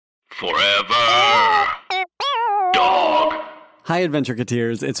Forever. Dog. Hi, Adventure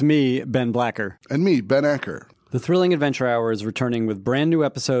Cateers. It's me, Ben Blacker. And me, Ben Acker. The Thrilling Adventure Hour is returning with brand new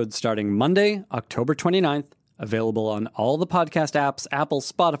episodes starting Monday, October 29th, available on all the podcast apps, Apple,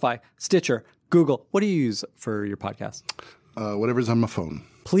 Spotify, Stitcher, Google. What do you use for your podcast? Whatever's on my phone.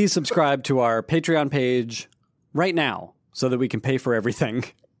 Please subscribe to our Patreon page right now so that we can pay for everything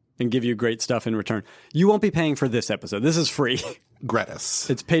and give you great stuff in return. You won't be paying for this episode. This is free. Gratis.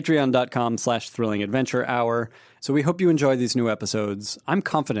 It's patreon.com/thrillingadventurehour. So we hope you enjoy these new episodes. I'm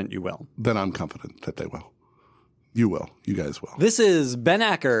confident you will. Then I'm confident that they will. You will. You guys will. This is Ben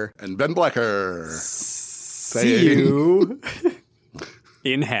Acker. And Ben Blacker. See you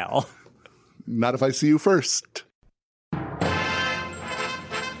in hell. Not if I see you first.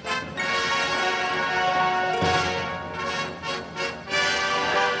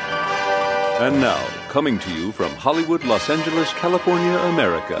 And now, coming to you from Hollywood, Los Angeles, California,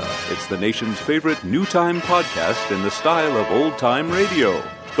 America, it's the nation's favorite new time podcast in the style of old-time radio,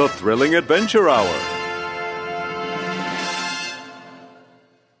 The Thrilling Adventure Hour.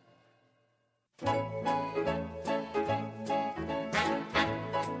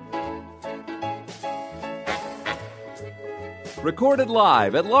 Recorded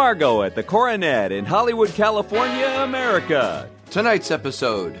live at Largo at the Coronet in Hollywood, California, America. Tonight's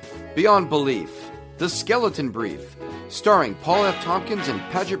episode, Beyond Belief, The Skeleton Brief, starring Paul F. Tompkins and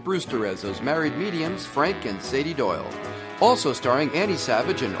Paget Brewster as those married mediums, Frank and Sadie Doyle. Also starring Annie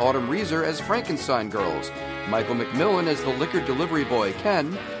Savage and Autumn Reeser as Frankenstein Girls, Michael McMillan as the liquor delivery boy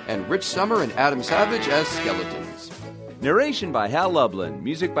Ken, and Rich Sommer and Adam Savage as Skeletons. Narration by Hal Lublin,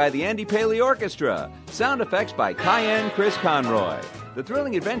 music by the Andy Paley Orchestra, sound effects by Cayenne Chris Conroy. The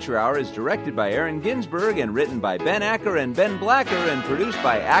Thrilling Adventure Hour is directed by Aaron Ginsberg and written by Ben Acker and Ben Blacker and produced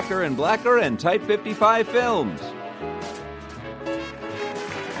by Acker and Blacker and Type 55 Films.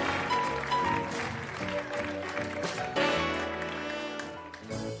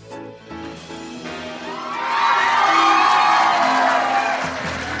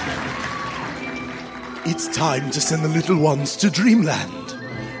 It's time to send the little ones to dreamland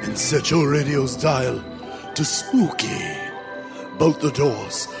and set your radio's dial to spooky. Bolt the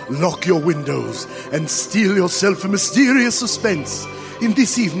doors, lock your windows, and steal yourself a mysterious suspense in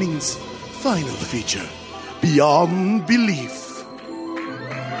this evening's final feature, Beyond Belief.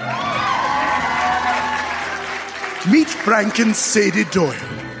 Meet Frank and Sadie Doyle,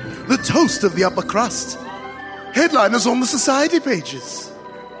 the toast of the upper crust, headliners on the society pages.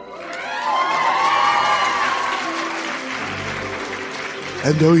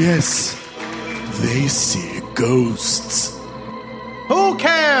 And oh yes, they see ghosts. Who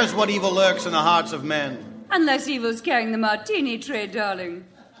cares what evil lurks in the hearts of men? Unless evil's carrying the martini tray, darling.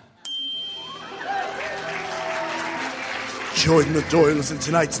 Join the Doyles in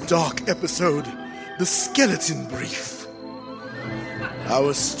tonight's dark episode, The Skeleton Brief.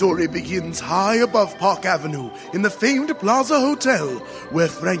 Our story begins high above Park Avenue in the famed Plaza Hotel, where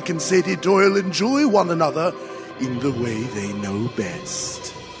Frank and Sadie Doyle enjoy one another in the way they know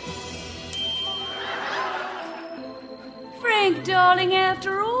best. Frank, darling,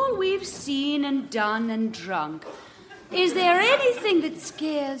 after all we've seen and done and drunk, is there anything that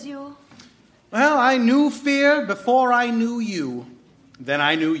scares you? Well, I knew fear before I knew you. Then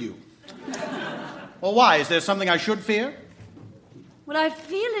I knew you. Well, why? Is there something I should fear? Well, I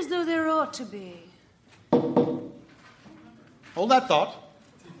feel as though there ought to be. Hold that thought.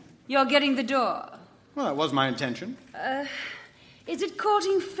 You're getting the door. Well, that was my intention. Is it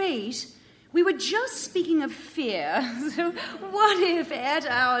courting fate? We were just speaking of fear. So what if at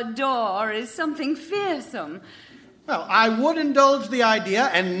our door is something fearsome? Well, I would indulge the idea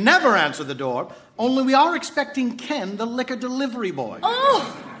and never answer the door, only we are expecting Ken, the liquor delivery boy.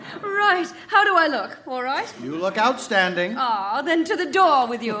 Oh, right. How do I look? All right? You look outstanding. Ah, then to the door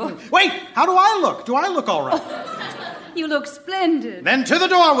with you. Wait, how do I look? Do I look all right? Oh, you look splendid. Then to the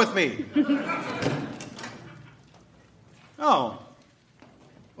door with me. Oh.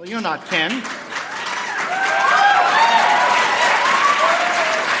 Well, you're not Ken.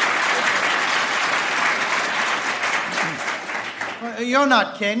 You're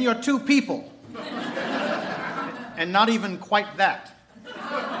not Ken. You're two people. And not even quite that.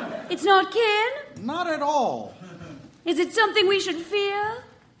 It's not Ken? Not at all. Is it something we should fear?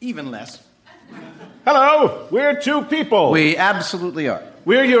 Even less. Hello, we're two people. We absolutely are.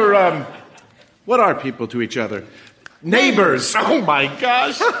 We're your, what are people to each other? Neighbors. Oh, my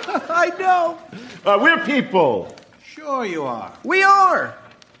gosh. I know. We're people. Sure you are. We are.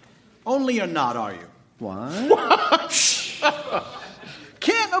 Only you're not, are you? What?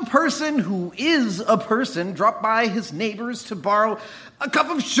 Can a person who is a person drop by his neighbors to borrow a cup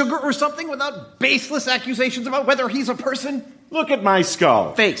of sugar or something without baseless accusations about whether he's a person? Look at my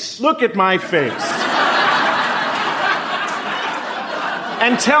skull. Face. Look at my face.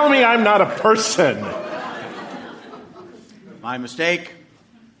 And tell me I'm not a person. My mistake.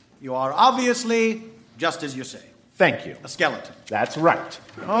 You are obviously, just as you say, Thank you. a skeleton. That's right.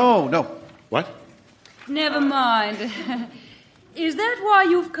 Oh, no. What? Never mind. Is that why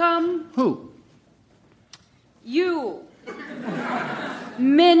you've come? Who? You.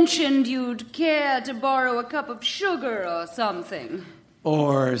 Mentioned you'd care to borrow a cup of sugar or something.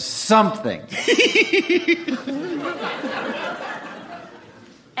 Or something.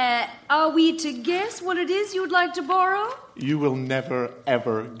 Are we to guess what it is you'd like to borrow? You will never,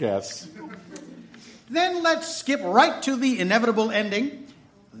 ever guess. Then let's skip right to the inevitable ending.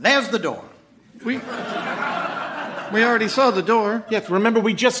 There's the door. We already saw the door. Yes, remember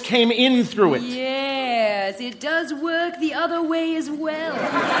we just came in through it. Yes, it does work the other way as well.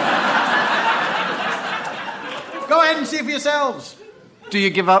 Go ahead and see for yourselves. Do you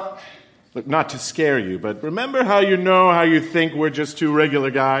give up? Look, not to scare you, but remember how you think we're just two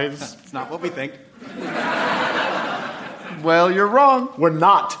regular guys? It's not what we think. Well, you're wrong. We're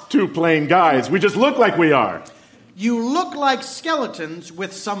not two plain guys. We just look like we are. You look like skeletons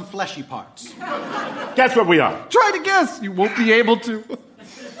with some fleshy parts. Guess what we are? Try to guess. You won't be able to.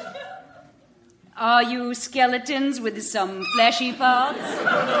 Are you skeletons with some fleshy parts?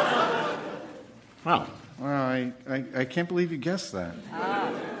 Wow. Well, I can't believe you guessed that.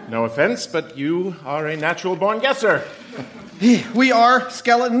 No offense, but you are a natural-born guesser. We are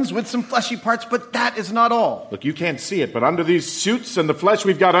skeletons with some fleshy parts, but that is not all. Look, you can't see it, but under these suits and the flesh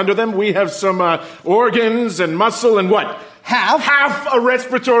we've got under them, we have some organs and muscle and what? Half a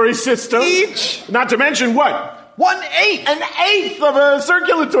respiratory system. Each? Not to mention what? 1/8. An eighth of a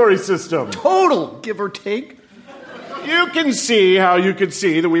circulatory system. Total, give or take. You can see how you could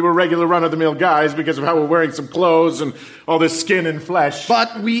see that we were regular run-of-the-mill guys because of how we're wearing some clothes and all this skin and flesh.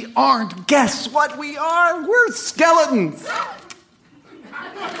 But we aren't. Guess what we are? We're skeletons.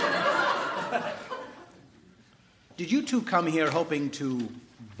 Did you two come here hoping to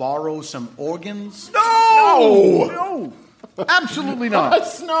borrow some organs? No! Absolutely not.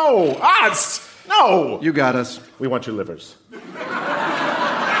 Us? No. Us? No. You got us. We want your livers.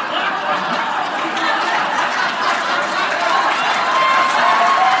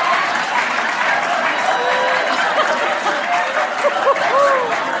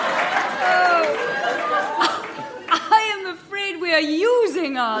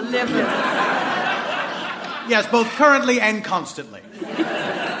 Using our livers. Yes, both currently and constantly.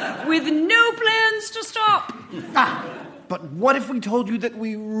 With no plans to stop. But what if we told you that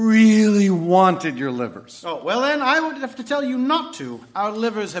we really wanted your livers? Oh, well then, I would have to tell you not to. Our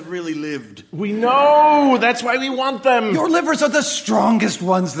livers have really lived. We know. That's why we want them. Your livers are the strongest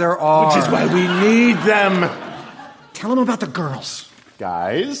ones there are. Which is why we need them. Tell them about the girls.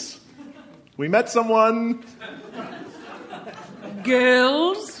 Guys, we met someone.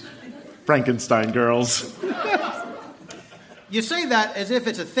 Girls? Frankenstein girls. You say that as if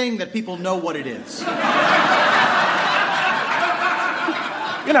it's a thing that people know what it is.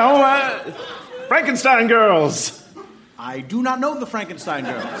 You know, Frankenstein girls. I do not know the Frankenstein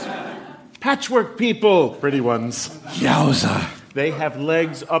girls. Patchwork people. Pretty ones. Yowza. They have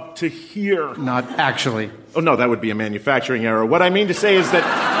legs up to here. Not actually. Oh, no, that would be a manufacturing error. What I mean to say is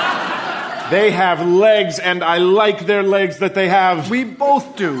that they have legs, and I like their legs that they have. We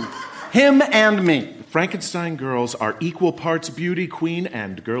both do. Him and me. Frankenstein girls are equal parts beauty queen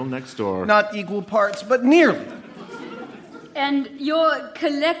and girl next door. Not equal parts, but nearly. And you're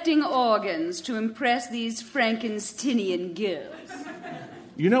collecting organs to impress these Frankensteinian girls.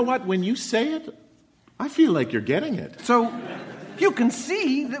 You know what? When you say it, I feel like you're getting it. So, you can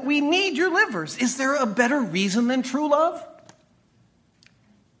see that we need your livers. Is there a better reason than true love?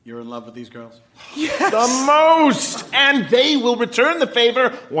 You're in love with these girls? Yes. The most! And they will return the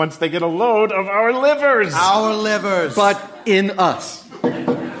favor once they get a load of our livers. Our livers. But in us.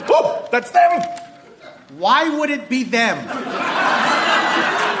 Oh, that's them! Why would it be them?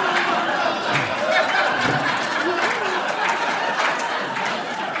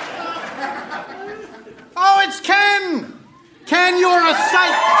 Oh, it's Ken! Ken, you're a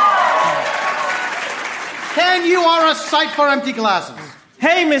sight! Ken, you are a sight for empty glasses.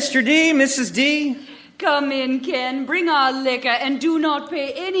 Hey, Mr. D, Mrs. D. Come in, Ken. Bring our liquor and do not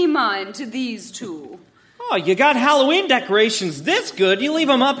pay any mind to these two. Oh, you got Halloween decorations this good, you leave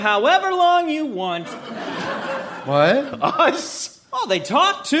them up however long you want. What? Us? Oh, they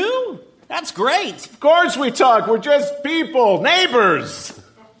talk too. That's great. Of course we talk. We're just people, neighbors.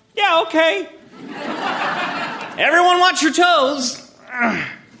 Yeah, okay. Everyone watch your toes.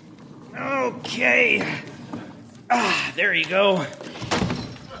 Okay. There you go.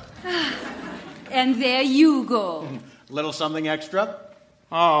 And there you go. Little something extra?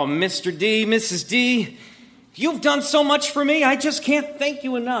 Oh, Mr. D, Mrs. D, you've done so much for me, I just can't thank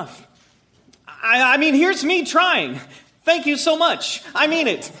you enough. I mean, here's me trying. Thank you so much. I mean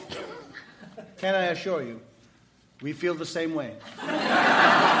it. Can I assure you, we feel the same way.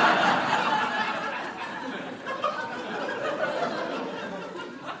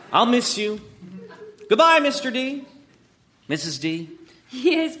 I'll miss you. Goodbye, Mr. D. Mrs. D.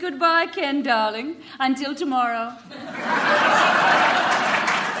 Yes, goodbye, Ken, darling. Until tomorrow.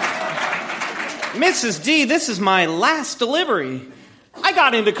 Mrs. D, this is my last delivery. I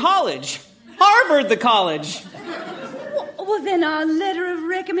got into college. Harvard, the college. Well, then our letter of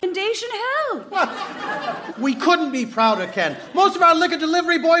recommendation helped. Well, we couldn't be prouder, Ken. Most of our liquor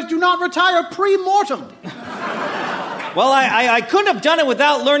delivery boys do not retire pre-mortem. Well, I couldn't have done it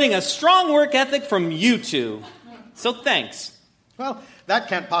without learning a strong work ethic from you two. So thanks. Well, that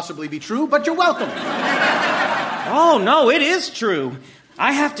can't possibly be true, but you're welcome. Oh, no, it is true.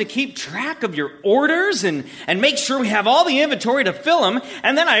 I have to keep track of your orders and make sure we have all the inventory to fill them,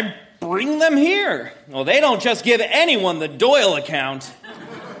 and then I bring them here. Well, they don't just give anyone the Doyle account.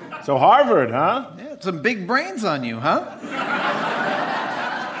 So Harvard, huh? Yeah, some big brains on you, huh?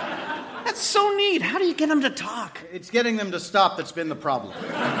 That's so neat. How do you get them to talk? It's getting them to stop that's been the problem.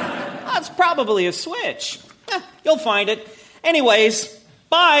 That's probably a switch. You'll find it. Anyways,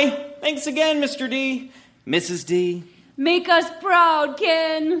 bye. Thanks again, Mr. D. Mrs. D. Make us proud,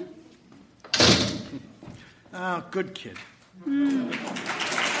 Ken. Oh, good kid.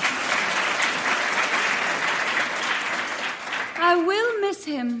 I will miss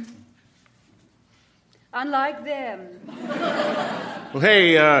him. Unlike them. Well,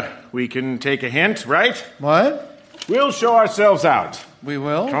 hey, we can take a hint, right? What? We'll show ourselves out. We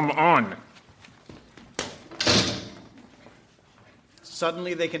will? Come on.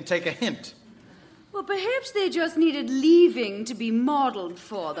 Suddenly they can take a hint. Well, perhaps they just needed leaving to be modeled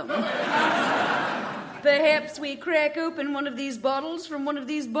for them. Perhaps we crack open one of these bottles from one of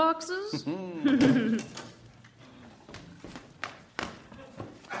these boxes?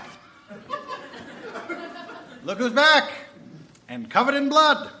 Look who's back. And covered in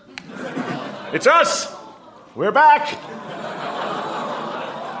blood. It's us. We're back.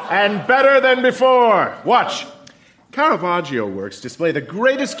 And better than before. Watch. Caravaggio works display the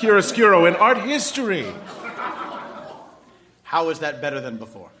greatest chiaroscuro in art history. How is that better than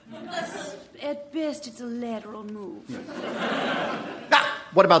before? At best, it's a lateral move.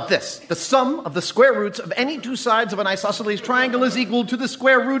 What about this? The sum of the square roots of any two sides of an isosceles triangle is equal to the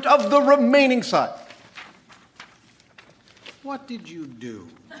square root of the remaining side. What did you do?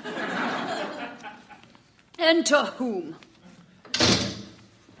 And to whom?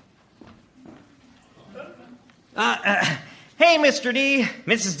 Hey, Mr. D,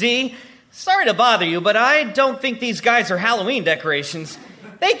 Mrs. D. Sorry to bother you, but I don't think these guys are Halloween decorations.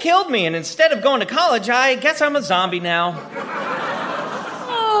 They killed me, and instead of going to college, I guess I'm a zombie now.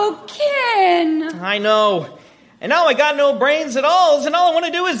 Oh, Ken! I know. And now I got no brains at all, and all I want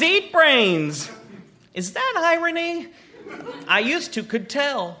to do is eat brains. Is that irony? I used to could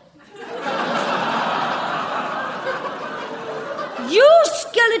tell. You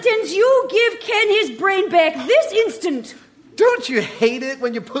skeletons, you give Ken his brain back this instant. Don't you hate it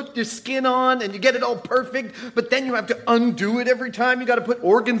when you put your skin on and you get it all perfect, but then you have to undo it every time you got to put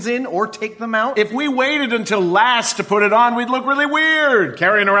organs in or take them out? If we waited until last to put it on, we'd look really weird,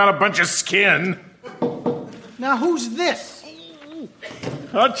 carrying around a bunch of skin. Now, who's this?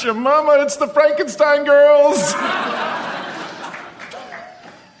 Hutcha mama, it's the Frankenstein girls.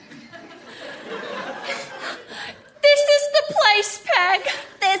 This is the place, Peg.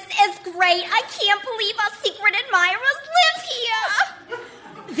 This is great. I can't believe our secret admirers live here.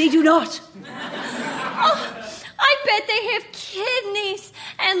 They do not. Oh, I bet they have kidneys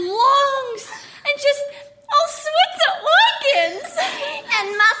and lungs and just all sorts of organs.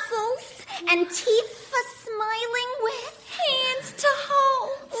 And muscles and teeth for smiling with. Hands to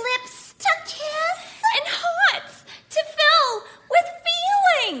hold. Lips to kiss. And hearts to fill with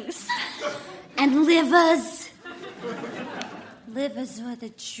feelings. And livers. Livers were the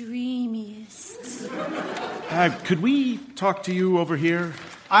dreamiest. Could we talk to you over here?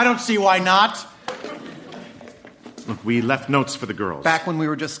 I don't see why not. Look, we left notes for the girls. Back when we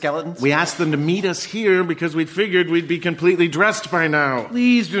were just skeletons? We asked them to meet us here because we figured we'd be completely dressed by now.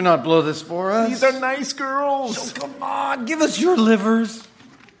 Please do not blow this for us. These are nice girls. Oh, come on, give us your livers.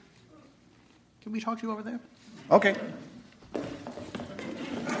 Can we talk to you over there? Okay.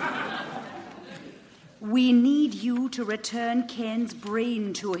 We need you to return Ken's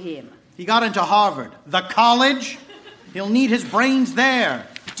brain to him. He got into Harvard. The college? He'll need his brains there.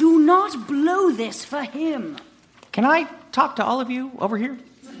 Do not blow this for him. Can I talk to all of you over here?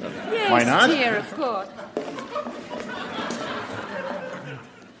 Yes, Why not? dear, of course.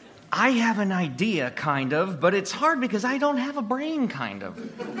 I have an idea, kind of, but it's hard because I don't have a brain, kind of.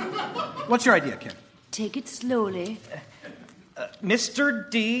 What's your idea, Ken? Take it slowly. Mr.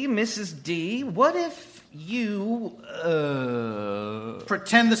 D, Mrs. D, what if you,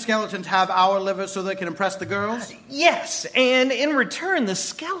 Pretend the skeletons have our livers so they can impress the girls? Yes, and in return, the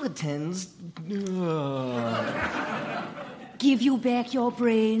skeletons... Give you back your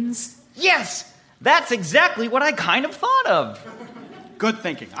brains? Yes! That's exactly what I kind of thought of. Good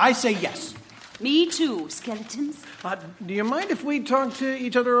thinking. I say yes. Me too, skeletons. Do you mind if we talk to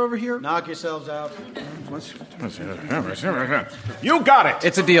each other over here? Knock yourselves out. You got it.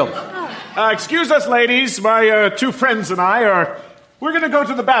 It's a deal. Excuse us, ladies. My two friends and we're going to go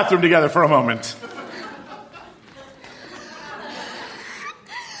to the bathroom together for a moment.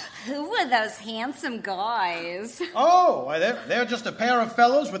 Who are those handsome guys? Oh, why, they're just a pair of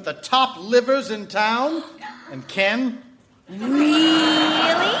fellows with the top livers in town. And Ken? Really?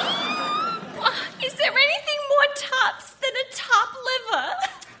 Is there anything more tops than a top liver?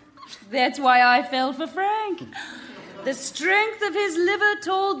 That's why I fell for Frank. The strength of his liver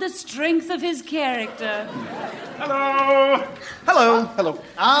told the strength of his character. Hello. Hello. Hello.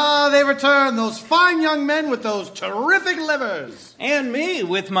 Ah, they return, those fine young men with those terrific livers. And me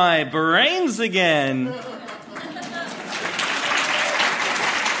with my brains again.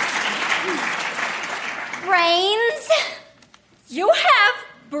 Brains? You have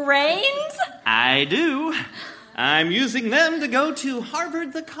brains? I do. I'm using them to go to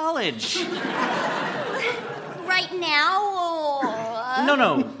Harvard, the college. Right now, or...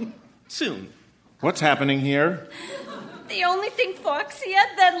 No. Soon. What's happening here? The only thing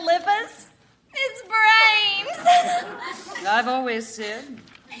foxier than livers is brains. I've always said.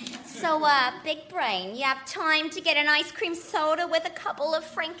 So, Big Brain, you have time to get an ice cream soda with a couple of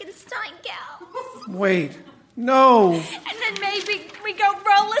Frankenstein gals? Wait. No. And then maybe we go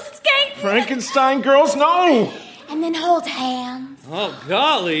roller skating? Frankenstein girls? No. And then hold hands? Oh,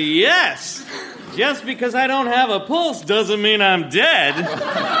 golly, yes. Just because I don't have a pulse doesn't mean I'm dead.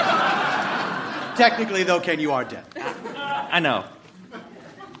 Technically, though, Ken, you are dead. I know.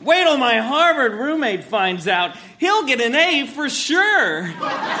 Wait till my Harvard roommate finds out. He'll get an A for sure.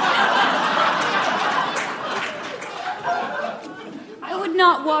 I would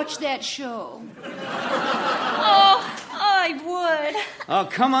not watch that show. Oh, I would. Oh,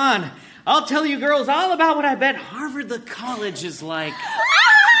 come on. I'll tell you girls all about what I bet Harvard the college is like.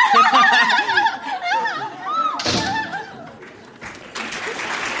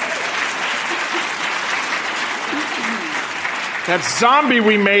 That zombie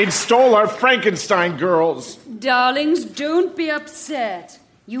we made stole our Frankenstein girls. Darlings, don't be upset.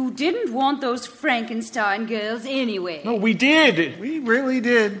 You didn't want those Frankenstein girls anyway. No, we did. We really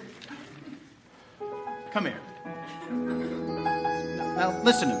did. Come here. Now,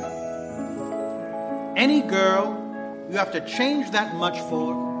 listen to me. Any girl you have to change that much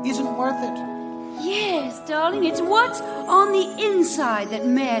for isn't worth it. Yes, darling, it's what's on the inside that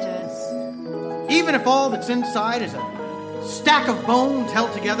matters. Even if all that's inside is a stack of bones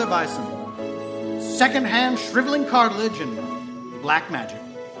held together by some second-hand shriveling cartilage and black magic.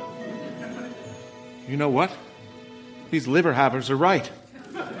 You know what? These liver havers are right.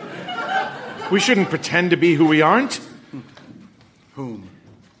 We shouldn't pretend to be who we aren't. Whom?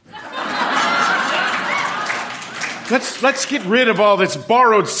 Let's get rid of all this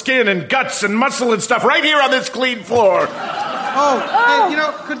borrowed skin and guts and muscle and stuff right here on this clean floor. Hey,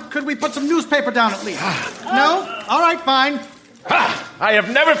 could we put some newspaper down at least? No? All right, fine. Ha! I have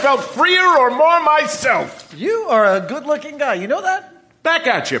never felt freer or more myself. You are a good-looking guy. You know that? Back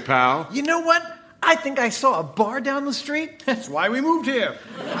at you, pal. You know what? I think I saw a bar down the street. That's why we moved here.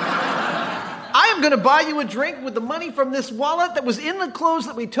 I am going to buy you a drink with the money from this wallet that was in the clothes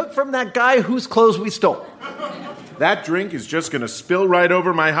that we took from that guy whose clothes we stole. That drink is just going to spill right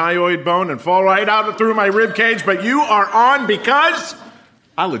over my hyoid bone and fall right out through my rib cage, but you are on because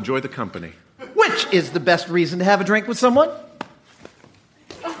I'll enjoy the company. Which is the best reason to have a drink with someone?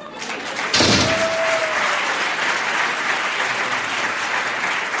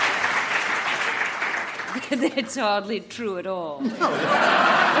 That's hardly true at all.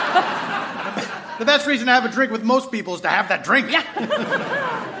 The best reason to have a drink with most people is to have that drink. Yeah.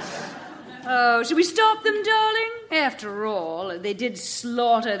 Oh, should we stop them, darling? After all, they did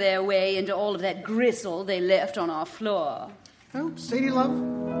slaughter their way into all of that gristle they left on our floor. Well, Sadie, love,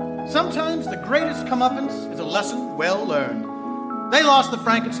 sometimes the greatest comeuppance is a lesson well learned. They lost the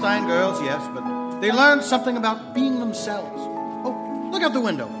Frankenstein girls, yes, but they learned something about being themselves. Oh, look out the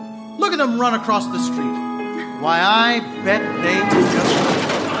window. Look at them run across the street. Why, I bet they just...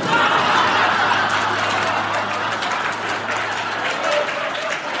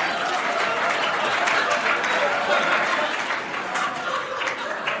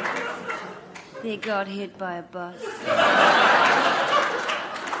 They got hit by a bus.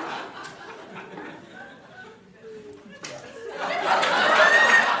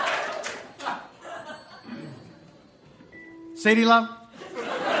 Sadie, love,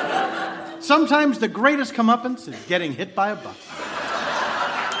 sometimes the greatest comeuppance is getting hit by a bus.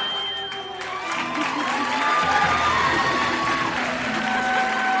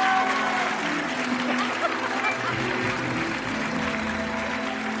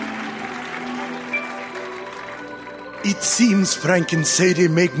 It seems Frank and Sadie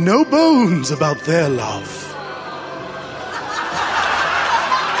make no bones about their love.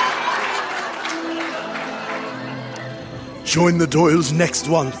 Join the Doyles next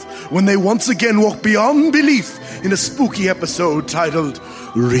month when they once again walk beyond belief in a spooky episode titled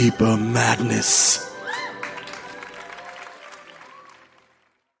Reaper Madness.